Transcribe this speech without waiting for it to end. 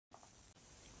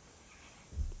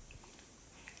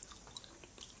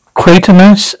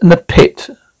Quartermass and the pit,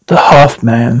 the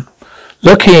Halfman.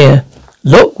 Look here.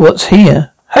 Look what's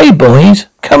here. Hey boys,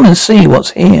 come and see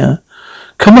what's here.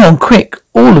 Come on, quick,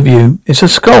 all of you. It's a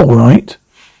skull, right?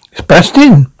 It's bashed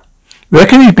in.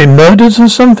 Reckon he's been murdered or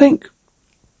something?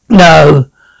 No.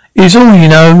 It's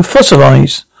all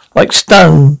fossilized. Like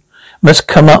stone. Must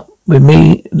come up with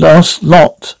me last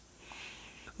lot.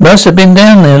 Must have been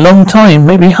down there a long time,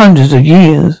 maybe hundreds of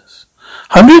years.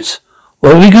 Hundreds?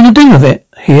 What are we going to do with it?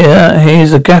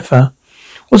 Here's a gaffer.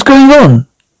 What's going on?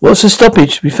 What's the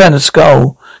stoppage? We found a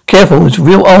skull. Careful, it's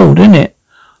real old, isn't it?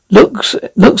 Looks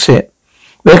it.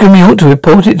 Reckon we ought to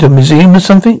report it to a museum or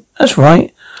something? That's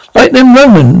right. Like them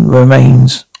Roman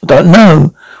remains. I don't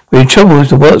know. We're in trouble if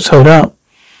the work's hold up.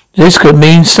 This could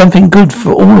mean something good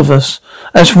for all of us.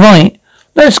 That's right.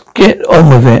 Let's get on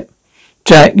with it.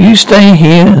 Jack, you stay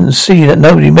here and see that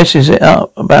nobody messes it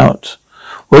up about.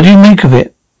 What do you make of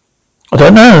it? I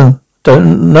don't know.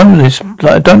 Don't know this.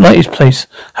 I don't like this place.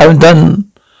 Haven't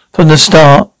done from the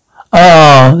start.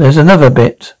 Ah, there's another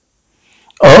bit.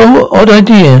 Oh, odd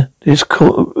idea. This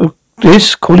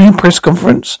calling a press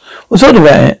conference. What's odd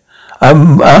about it?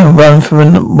 I'm run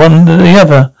from one to the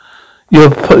other. You're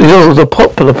the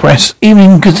popular press,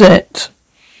 Evening Gazette.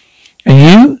 And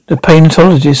you, the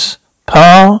paleontologist.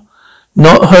 Pa,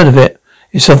 not heard of it.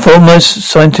 It's a foremost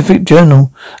scientific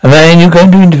journal. A man you're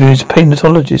going to interview is a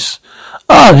paleontologist.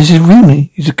 Ah, this is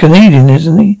Rooney. He's a Canadian,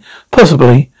 isn't he?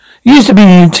 Possibly. He used to be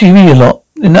in TV a lot,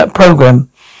 in that program.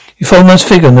 He foremost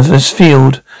figure in this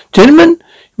field. Gentlemen,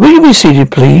 will you be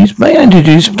seated, please? May I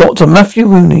introduce Dr. Matthew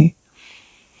Rooney?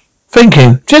 Thank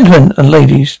you. Gentlemen and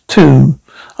ladies, too.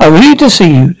 I'm relieved to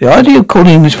see you. The idea of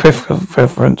calling this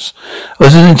preference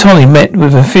wasn't entirely met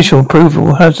with official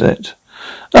approval, has it?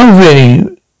 No,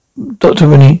 really, Dr.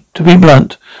 Rooney, to be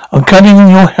blunt, I'm counting on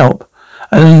your help.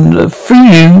 And through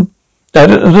you, that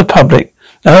of the public.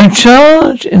 Now in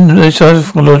charge in the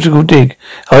archaeological dig.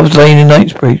 I was laying in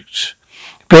Knightsbridge.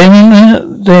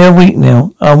 Been there a week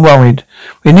now. I'm worried.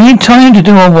 We need time to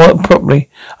do our work properly.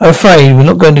 I'm afraid we're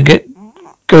not going to get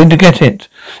it.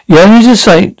 The owners of the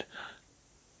site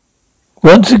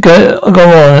want to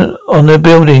go on the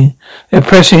building. They're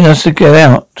pressing us to get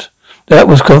out. That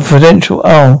was confidential.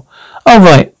 Oh,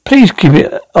 right. Please keep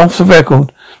it off the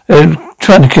record. They're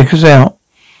trying to kick us out.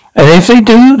 And if they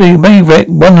do, they may wreck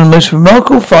one of the most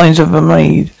remarkable finds ever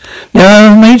made.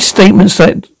 Now, I've made statements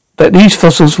that these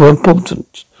fossils were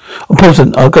important.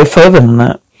 I'll go further than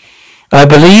that. I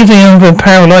believe they are of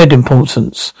unparalleled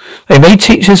importance. They may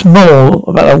teach us more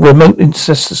about our remote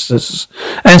ancestors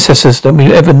than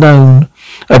we've ever known.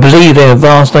 I believe they are of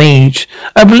vast age.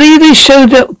 I believe they showed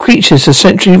that creatures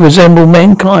essentially resemble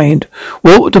mankind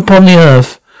walked upon the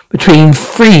earth between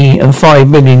 3 and 5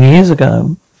 million years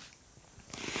ago.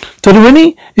 Dr.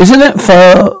 Rooney, isn't that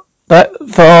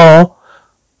far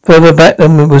further back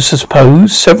than we was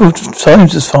supposed? Several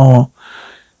times as far.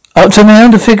 Up to now,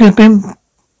 the figure's been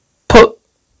put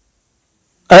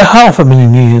at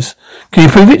 500,000 years. Can you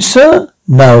prove it, sir?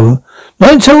 No.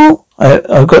 Not until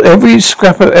I've got every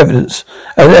scrap of evidence,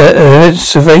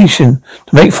 observation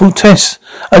to make full tests.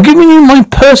 I'm giving you my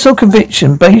personal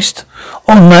conviction based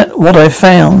on what I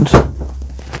found.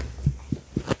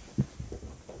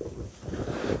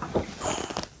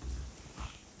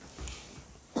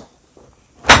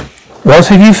 What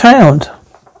have you found?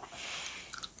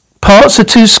 Parts of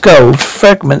 2 skulls,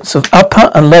 fragments of upper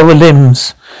and lower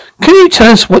limbs. Can you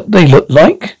tell us what they look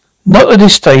like? Not at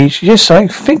this stage. Yes, I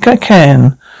think I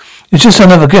can. It's just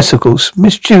another guess, of course.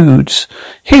 Miss Jude's.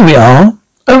 Here we are.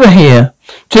 Over here.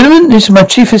 Gentlemen, this is my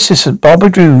chief assistant,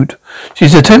 Barbara Jude.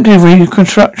 She's attempting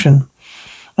reconstruction.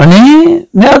 And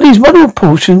now these model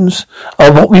portions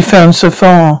are what we found so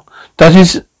far. That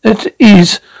is,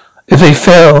 if they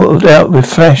fell out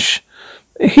with flesh.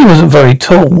 He wasn't very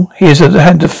tall. He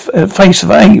had the face of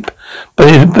an ape, but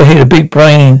he had a big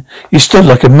brain. He stood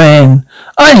like a man.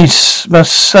 I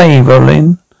must say,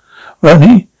 Ronnie,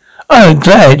 I'm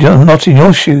glad you're not in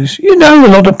your shoes. You know, a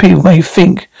lot of people may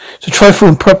think it's a trifle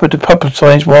improper to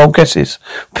publicise wild guesses,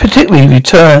 particularly if you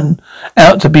turn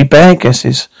out to be bad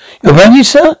guesses. You're ready,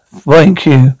 sir? Thank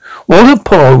you. What a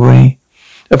poor.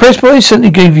 The press boys certainly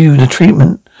gave you the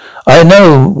treatment. I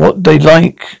know what they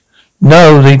like.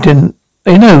 No, they didn't.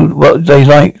 They know what they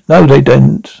like. No, they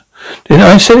didn't. Then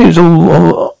I said it was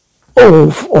all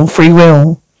on free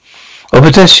will. I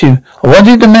protest you. I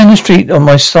wanted the man in the street on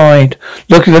my side.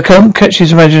 Look, if I can't catch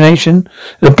his imagination,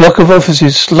 the block of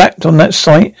offices slapped on that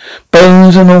site,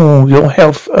 bones and all, your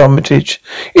health, Armitage.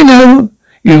 You know,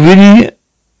 you really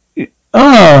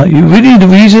the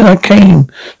reason I came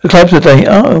to the club today.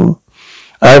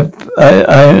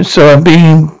 So I'm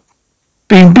being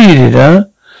bearded, huh?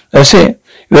 That's it.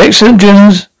 Your excellent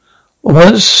journals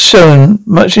once shown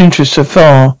much interest so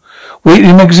far.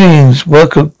 Weekly magazines,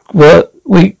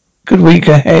 good week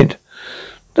ahead.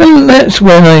 Then that's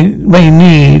when I may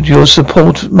need your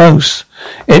support most.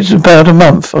 It's about a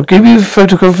month. I'll give you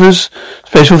photographers,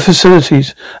 special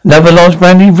facilities. Another large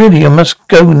brandy. Really, I must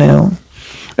go now.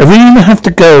 I really have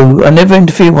to go. I never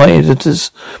interfere with my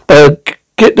editors, but I'll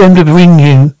get them to ring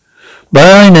you.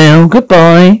 Bye now.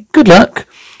 Goodbye. Good luck.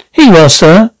 Here you are,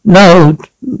 sir. No,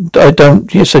 I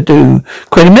don't. Yes, I do.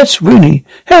 Quartermass, Rooney.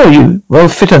 How are you? Well,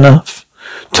 fit enough.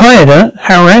 Tired, huh?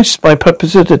 Harassed by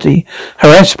publicity.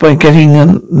 Harassed by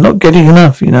not getting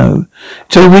enough, you know.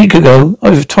 Till a week ago, I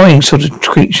was a trying sort of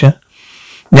creature.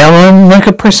 Now I'm like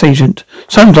a press agent.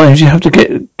 Sometimes you have to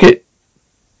get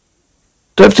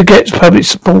public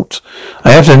support.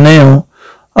 I have to now.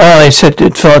 I said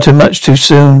it far too much too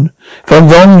soon. If I'm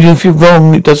wrong, if you're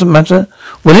wrong, it doesn't matter.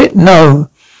 Will it? No.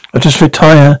 I'll just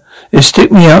retire. It'll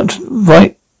stick me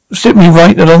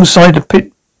right alongside the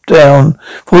pit down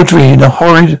forgery in a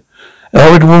horrid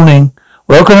warning.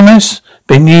 Well, Quartermass,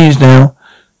 been years now.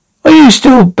 Are you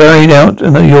still buried out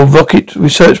in your rocket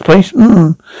research place?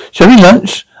 Shall we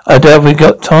lunch? I doubt we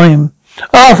got time.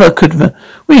 Arthur,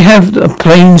 we have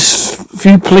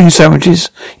few plain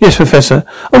sandwiches? Yes, Professor.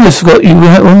 I almost forgot you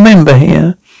remember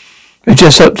here. We're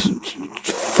just up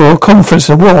for a conference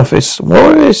in the War Office.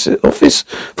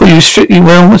 For you strictly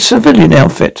well with civilian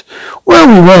outfit. Well,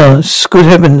 we were. Good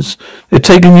heavens. They're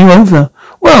taking you over.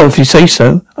 Well, if you say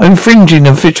so. I'm infringing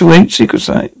the official secret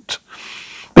act.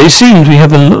 But it seems we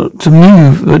have a lot to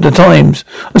move at the times.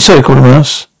 I'm sorry,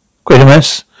 Quartermass.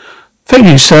 Thank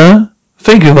you, sir.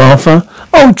 Thank you, Arthur.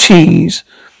 Oh, cheese.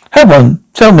 Have one.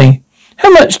 Tell me. How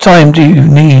much time do you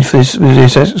need for this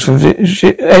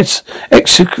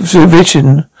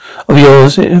exhibition of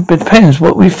yours? It depends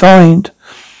what we find.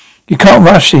 You can't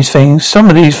rush these things. Some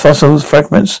of these fossil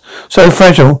fragments, so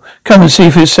fragile. Come and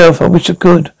see for yourself. I wish I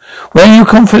could. When your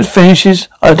conference finishes,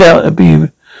 I doubt if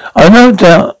it'd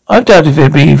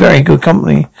be very good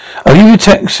company. I'll give you a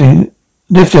taxi.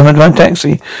 Lift him into my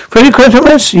taxi. Freddie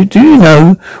Quartermass, do you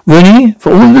know, really,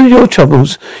 for all of your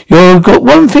troubles, you've got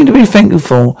one thing to be thankful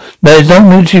for. There's no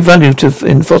military value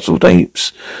in fossil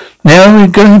tapes. Now we're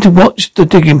going to watch the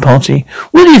digging party.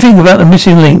 What do you think about the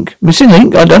missing link? Missing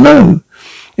link? I don't know.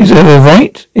 Is it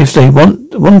right if they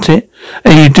want it?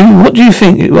 And you do? What do you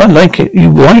think? I like it. You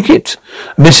like it?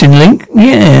 A missing link?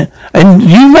 Yeah. And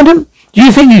you, madam? Do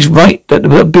you think he's right that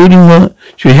the building work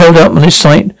should be held up on this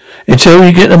site until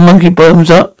we get the monkey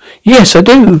bones up? Yes, I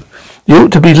do. You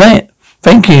ought to be let.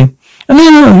 Thank you. And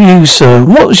then you, sir,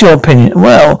 what's your opinion?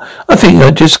 Well, I think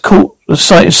I just caught the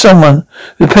sight of someone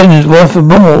whose opinion is worth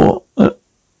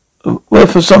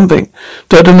of something.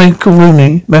 Dr. Matthew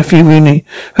Rooney,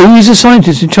 who is the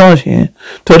scientist in charge here.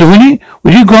 Dr. Rooney,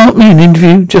 will you grant me an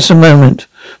interview? Just a moment.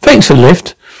 Thanks for the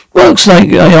lift. Looks like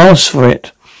I asked for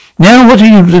it. Now, what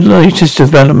are the latest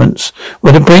developments?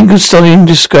 We're at the brink of studying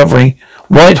discovery.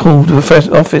 Whitehall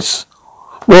office.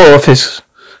 War Office.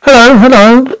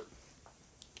 Hello.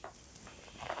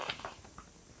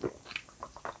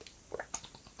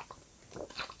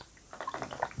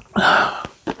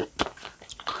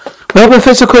 Well,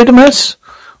 Professor Quartermass,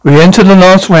 we enter the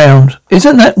last round.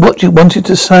 Isn't that what you wanted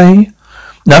to say?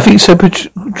 Nothing so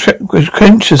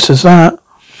pretentious as that.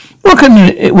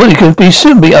 It can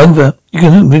soon be over. You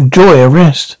can enjoy a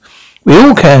rest. We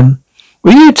all can.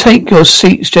 Will you take your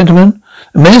seats, gentlemen?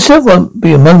 The minister won't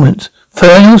be a moment.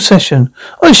 Final session.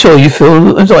 I'm sure you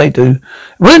feel as I do. It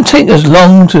won't take us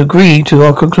long to agree to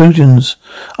our conclusions.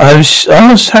 I have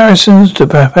asked Harrison to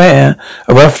prepare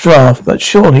a rough draft, but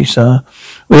surely, sir,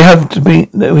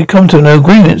 we come to no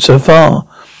agreement so far.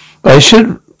 But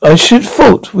I should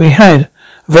thought we had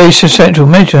a very substantial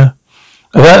measure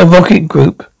about the rocket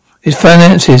group. Its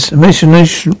finances,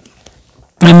 administration,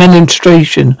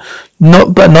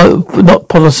 not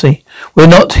policy. We're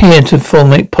not here to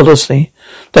formulate policy.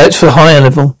 That's for higher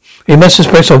level. We must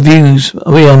express our views.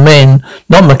 We are men,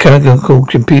 not mechanical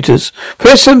computers.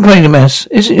 Professor Quartermass,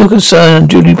 isn't your concern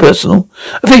unduly personal?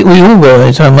 I think we all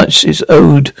realize how much is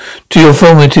owed to your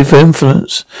formative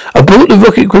influence. I brought the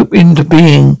rocket group into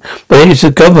being, but it's a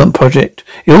government project.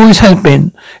 It always has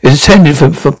been. It's intended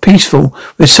for peaceful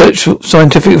research,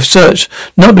 scientific research,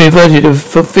 not be averted to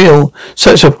fulfill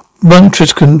such a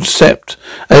monstrous concept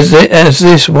as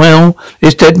this. Well,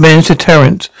 it's dead man's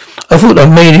deterrent. I thought I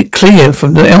made it clear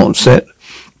from the outset.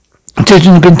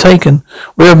 Decision has been taken.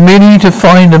 We are merely to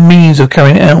find the means of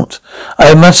carrying it out.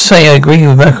 I must say I agree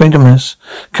with Quartermass.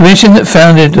 Commission that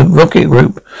founded the rocket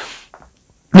group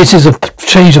This is a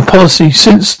change of policy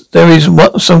since there is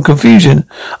some confusion.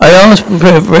 I asked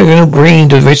Reginald Breen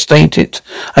to restate it.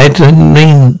 I had to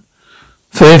mean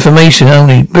for information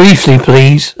only. Briefly,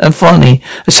 please. And finally,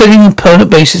 a setting a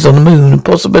permanent basis on the moon and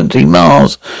possibility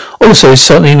Mars also is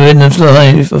suddenly within the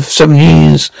life of 7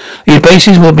 years. These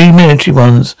bases will be military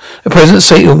ones. The present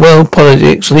state of world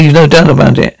politics leaves no doubt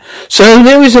about it. So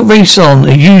there is a race on.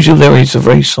 The usual there is a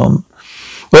race on.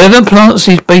 Wherever plants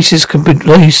these bases can be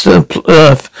placed on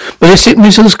Earth, ballistic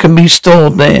missiles can be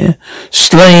stored there.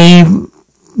 Slave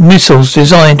missiles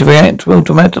designed to react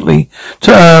automatically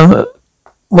to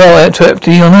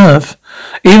FD on Earth.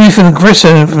 Even if an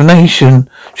aggressive nation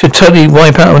should totally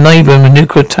wipe out a neighbour in a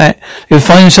nuclear attack, they would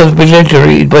find themselves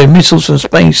belligerent by missiles from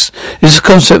space. This is the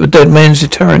concept of dead man's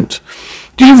deterrent.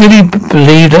 Do you really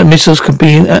believe that missiles could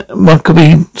be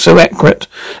so accurate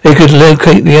they could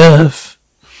locate the Earth?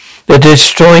 They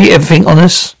destroy everything on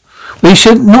us? We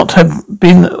should not have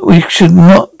been the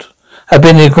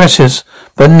aggressors.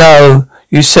 But no,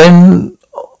 you send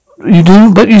all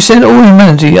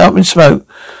humanity up in smoke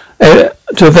to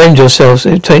avenge yourselves.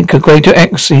 It take a greater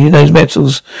accuracy in those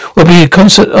metals. Will be a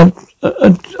constant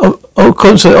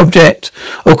object.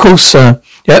 Of course, sir.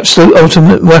 The absolute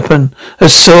ultimate weapon, a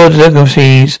sword of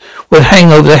Democracies, would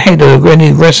hang over the head of any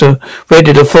aggressor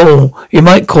ready to fall. You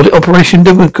might call it Operation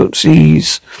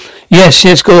Democracies.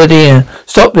 Yes, good idea.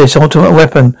 Stop this ultimate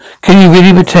weapon. Can you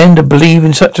really pretend to believe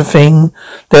in such a thing?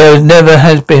 There never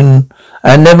has been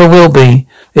and never will be.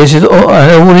 This is all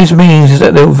this means is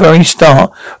that the very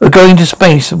start of going to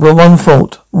space were one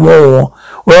thought: war.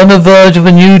 We're on the verge of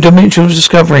a new dimensional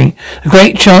discovery. A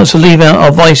great chance to leave out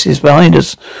our vices behind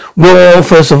us. War,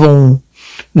 first of all.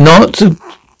 Not to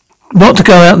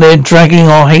go out there dragging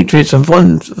our hatreds and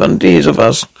frontiers of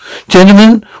us.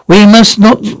 Gentlemen, we must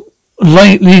not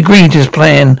lightly agree to this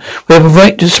plan. We have a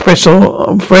right to express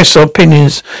our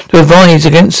opinions, to advise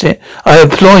against it. I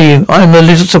implore you. I am a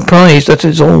little surprised, that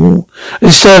is all.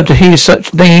 Disturbed to hear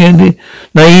such naive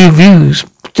views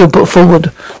still put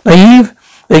forward. Naive?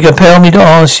 They compel me to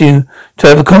ask you to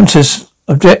have a conscious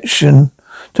objection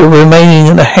to remaining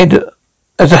as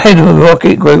the head of a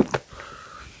rocket group.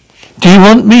 Do you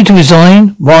want me to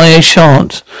resign? Why, I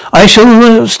shan't. I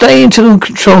shall stay in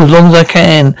control as long as I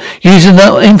can, using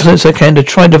that influence I can to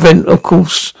try to prevent, of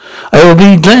course. I will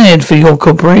be glad for your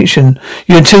cooperation.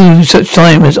 You until such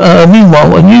time as,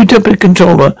 meanwhile, a new deputy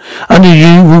controller under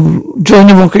you will join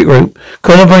the rocket group.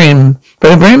 Colonel Brim.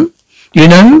 Colonel Brim? You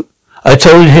know? I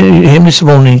told him this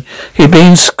morning. He'd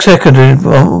been seconded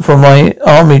for my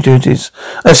army duties.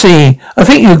 I see. I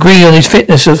think you agree on his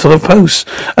fitness for the post.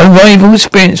 Unrivaled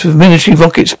experience with military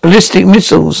rockets, ballistic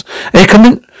missiles. A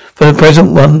comment for the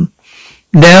present one.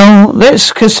 Now,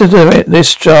 let's consider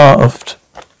this draft.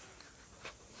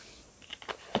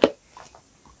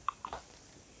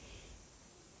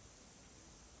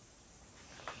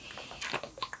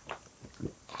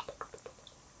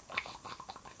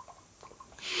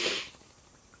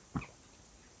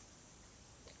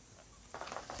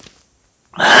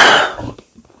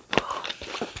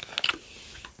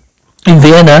 In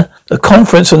Vienna, the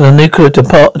conference on the nuclear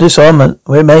disarmament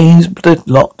remains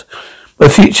deadlocked.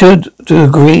 Failure to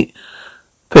agree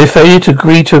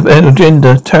to an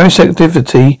agenda. Terrorist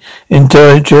activity in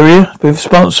Georgia be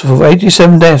responsible for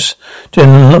 87 deaths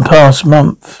during the past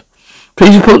month.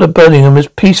 Police report that Birmingham was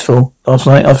peaceful last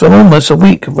night after almost a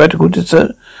week of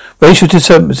racial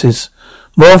disturbances.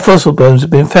 More fossil bones have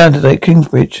been found today at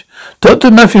Kingsbridge.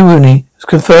 Dr. Matthew Rooney has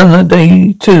confirmed that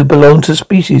they too belong to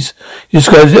species he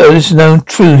describes it as known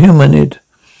true humanid.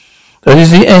 That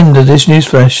is the end of this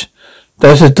newsflash.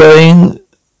 That's a dying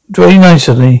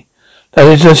nicely. That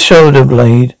is a shoulder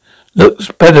blade. Looks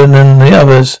better than the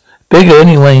others. Bigger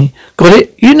anyway. Got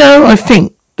it? You know, I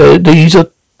think that these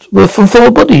were from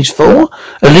 4 bodies. 4?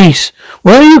 At least.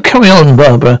 Well, you carry on,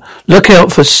 Barbara. Look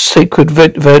out for sacred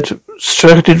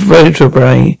structured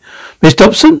vertebrae. Miss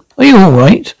Dobson, are you all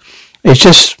right? It's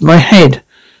just my head.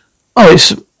 Oh,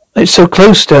 it's so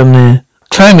close down there.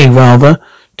 Clammy, rather.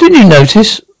 Didn't you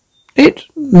notice it?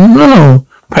 No.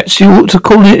 Perhaps you ought to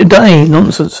call it a day.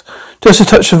 Nonsense. Just a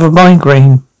touch of a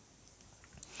migraine.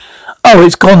 Oh,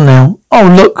 it's gone now. Oh,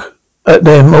 look at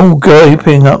them all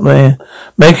gaping up there,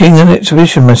 making an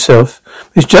exhibition myself.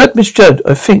 Miss Judd,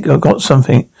 I think I got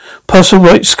something. Possible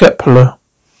right scapula.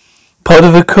 Part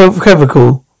of a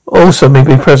clavicle also may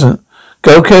be present.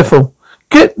 Go careful.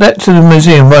 Get that to the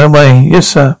museum right away. Yes,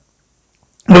 sir.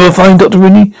 Never find Dr.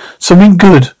 Rooney? Something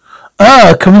good.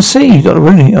 Ah, come and see, Dr.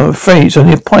 Rooney. I'm afraid it's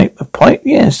only a pipe. A pipe?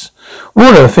 Yes.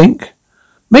 Water, I think.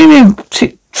 Maybe a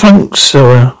trunk,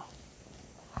 sir.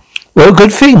 Well,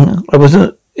 good thing.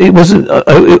 It wasn't.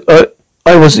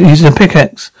 I wasn't using a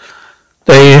pickaxe.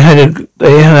 They had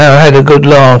a good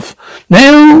laugh.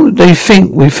 Now they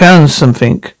think we found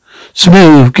something.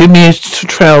 Smooth, give me a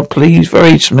trowel, please.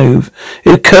 Very smooth.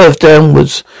 It curves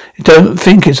downwards. I don't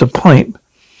think it's a pipe.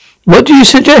 What do you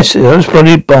suggest? It was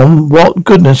probably a bomb. What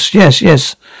goodness. Yes.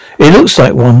 It looks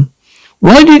like one.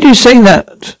 Why did you say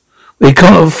that? We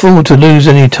can't afford to lose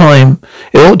any time.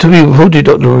 It ought to be reported,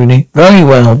 Dr. Rooney. Very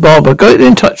well. Barbara, go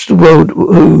in touch with the world.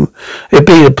 Who? It'd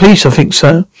be the police, I think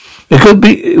so. We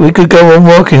could go on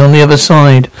working on the other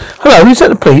side. Hello, is that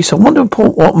the police? I want to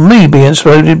report what may be an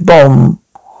exploded bomb.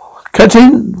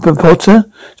 Captain, Potter,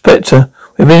 Inspector,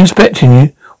 we've been inspecting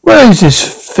you. Where is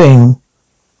this thing?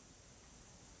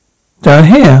 Down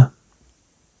here.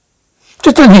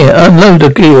 Just down here. Unload the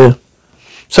gear.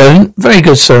 So, very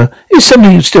good, sir. Is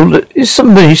somebody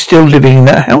still living in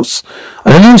that house?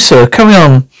 I don't know, sir. Carry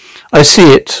on. I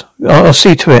see it. I'll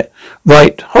see to it.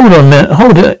 Right. Hold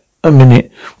it a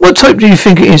minute. What type do you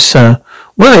think it is, sir?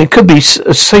 Well, it could be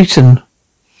Satan.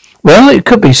 Well, it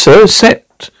could be, sir. Set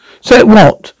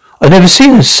what? I've never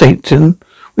seen a Satan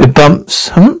with bumps.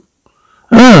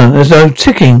 There's no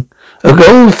ticking. A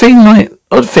gold thing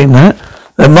odd thing that.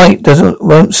 The mic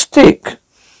won't stick.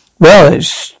 Well,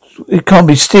 it can't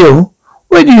be steel.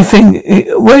 What do you think it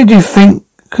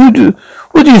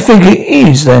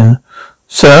is then?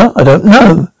 Sir, I don't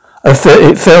know.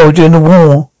 It fell during the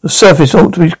war. The surface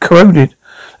ought to be corroded.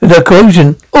 There's no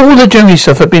corrosion. All the jelly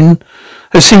stuff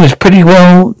has seemed pretty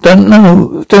well.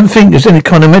 Don't think there's any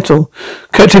kind of metal.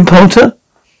 Captain Potter,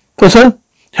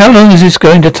 how long is this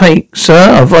going to take?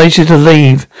 Sir, I advise you to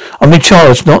leave. I'm in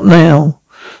charge, not now.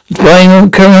 Carry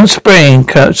on spraying,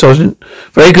 Sergeant.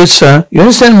 Very good, sir. You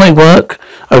understand my work?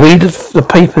 I read the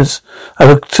papers. I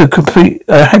had to complete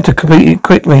it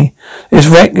quickly. This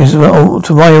wreck is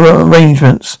to my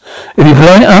arrangements. If you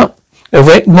blow it up, a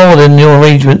wreck more than your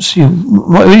arrangements. You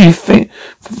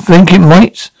think it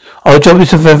might? Our job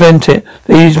is to prevent it.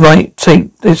 These might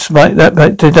take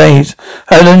that 2 days.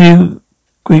 How long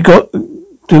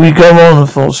do we go on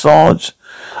for, Sarge?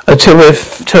 Until we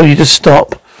tell you to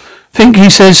stop. Till he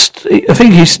says stop.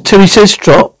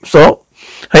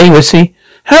 Hey, Wissy,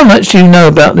 how much do you know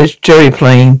about this Jerry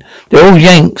plane? They're all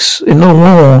Yanks in the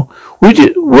war.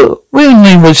 When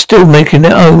they were still making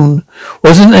their own,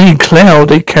 wasn't any cloud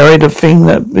they carried a thing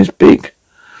that this big?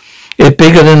 It's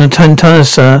bigger than a 10-tonner,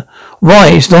 sir. Why,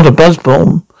 it's not a buzz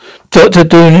bomb. Dr.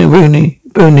 Booney,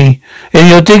 in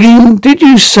your digging, did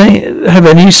you have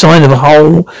any sign of a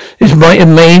hole it might have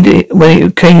made it when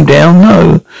it came down?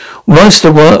 No. Most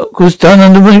of the work was done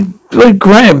under by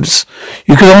grabs.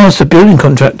 You could ask the building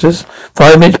contractors.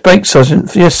 5 minutes break,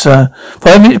 Sergeant. Yes, sir.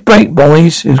 5 minutes break,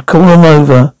 boys. You call them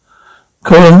over.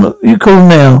 You call them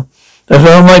now. That's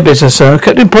none of my business, sir.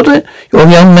 Captain Potter, you're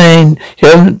a young man.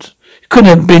 You couldn't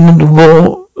have been in the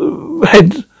war.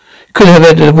 Couldn't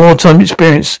have had a wartime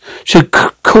experience. Should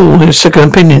call his second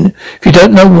opinion. If you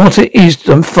don't know what it is,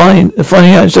 I'm finding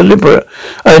out it's deliberate.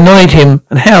 I annoyed him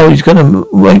and how he's going to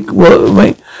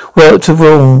work to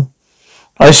rule.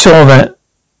 I saw that.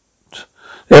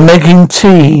 They're making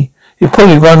tea. You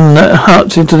probably run that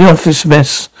hut into the office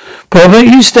mess. Probably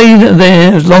you stay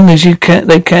there as long as they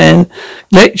can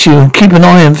let you and keep an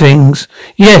eye on things.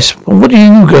 Yes, but what are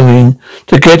you going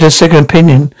to get a second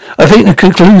opinion? I think the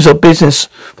concludes our business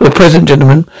for the present,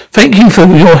 gentlemen. Thank you for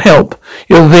your help.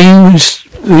 You're being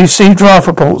received draft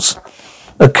reports,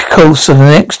 of course, in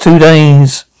the next 2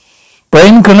 days.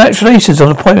 Brain, congratulations on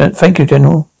the appointment. Thank you,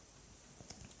 General.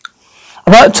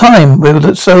 About time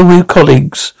we're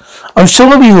colleagues. I'm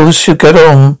sure we all should get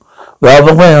on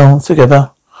rather well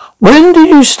together. When did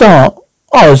you start?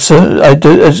 Oh, so I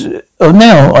do.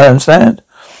 Now I understand.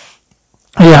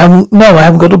 I haven't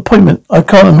got an appointment. I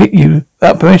can't admit you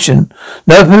without permission.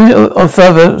 No permission or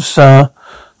further, sir.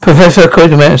 Professor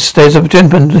Quartermass, there's a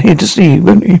gentleman here to see you,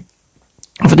 won't you?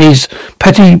 For these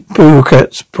petty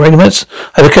bureaucrats, Quartermass,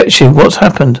 have a catch you. What's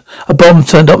happened? A bomb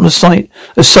turned up on the site.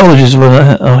 The soldiers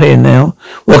are here now.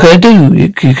 What can I do? You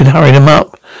can hurry them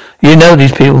up. You know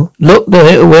these people. Look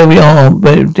where we are,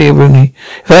 dear Rooney.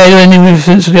 If I had any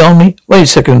influence of the army... Wait a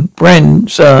second. Bren,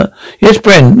 sir. Yes,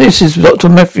 Bren. This is Dr.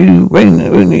 Matthew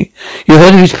Rooney. You've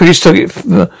heard of his prehistoric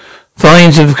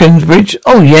finds of Kingsbridge?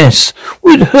 Oh, yes.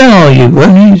 Who are you,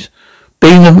 Rooney?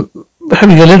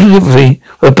 Having a little difficulty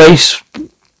with a base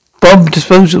bomb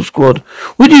disposal squad.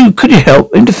 Could you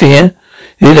help? Interfere?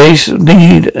 They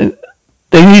need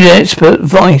expert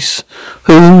advice.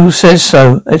 Who says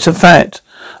so? It's a fact.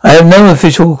 I have no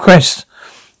official request.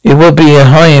 It would be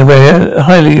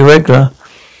highly irregular.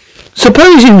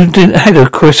 Suppose you had a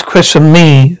request from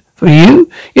me For you?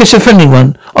 Yes, a friendly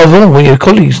one. Of all we're your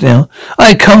colleagues now.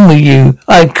 I come with you.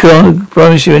 I can't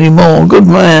promise you any more. Good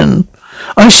man.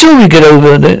 I'm sure we get on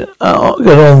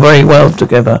very well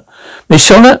together. Miss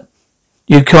Charlotte,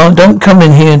 don't come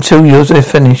in here until you're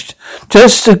finished.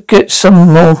 Just to get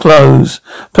some more clothes.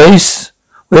 Place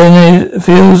when it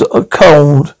feels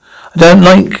cold.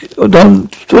 Don't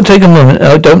take a moment.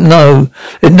 I don't know.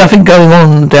 There's nothing going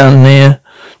on down there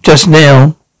just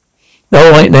now.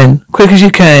 All right then, quick as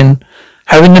you can.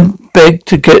 Having to beg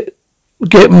to get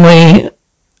me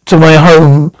to my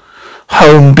home.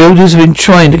 Builders have been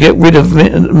trying to get rid of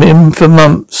him for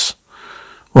months.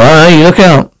 Why, look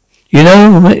out. You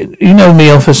know me,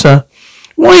 officer.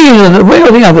 Where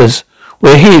are the others?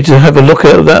 We're here to have a look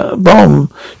at that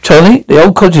bomb. Charlie, the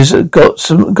old codgers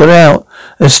got out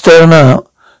and stir them out.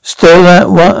 Stir that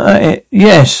one?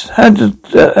 Yes. Had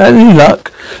any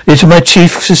luck? It's my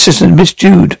chief assistant, Miss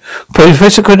Jude.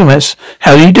 Professor Quartermass.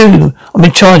 How do you do? I'm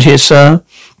in charge here, sir.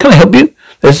 Can I help you?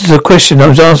 This is a question I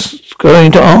was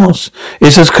going to ask. It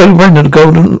says Code Brandon,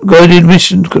 Guided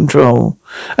Mission Control.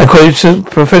 And quoted to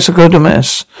Professor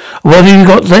Quartermass. What have you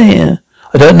got there?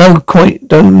 I don't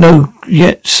know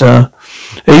yet, sir.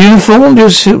 Are you informed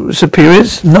your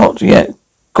superiors? Not yet.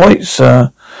 Quite,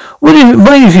 sir.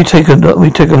 Mind if you take a look? We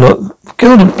take a look.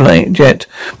 Golden plane jet.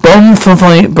 Break for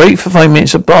 5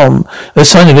 minutes of bomb. A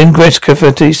sign of ingress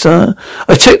cavity, sir.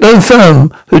 I checked the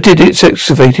firm who did its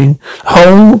excavating.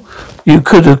 Hole you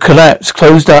could have collapsed,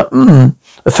 closed up.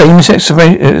 A famous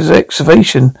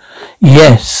excavation.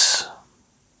 Yes.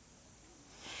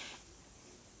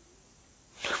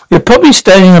 You're probably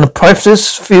standing on a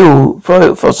priceless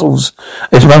fossils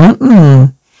at the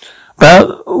moment.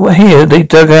 About here, they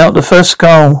dug out the first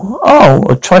skull. Oh,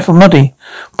 a trifle muddy.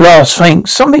 Blast,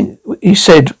 thanks. Something he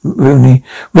said, Rooney.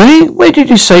 Really? Where did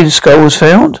you say the skull was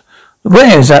found?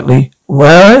 Where exactly?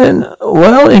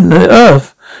 Well, in the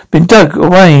earth. Been dug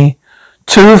away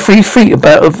 2 or 3 feet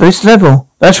about of this level.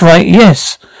 That's right,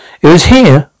 yes. It was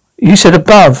here. You said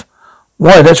above.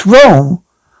 Why, that's wrong.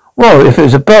 Well, if it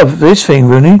was above this thing,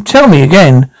 Rooney, tell me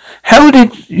again. How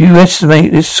did you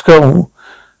estimate this skull?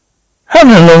 How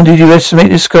long did you estimate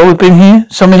this skull had been here?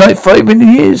 Something like 5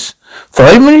 million years.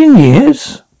 5 million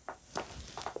years?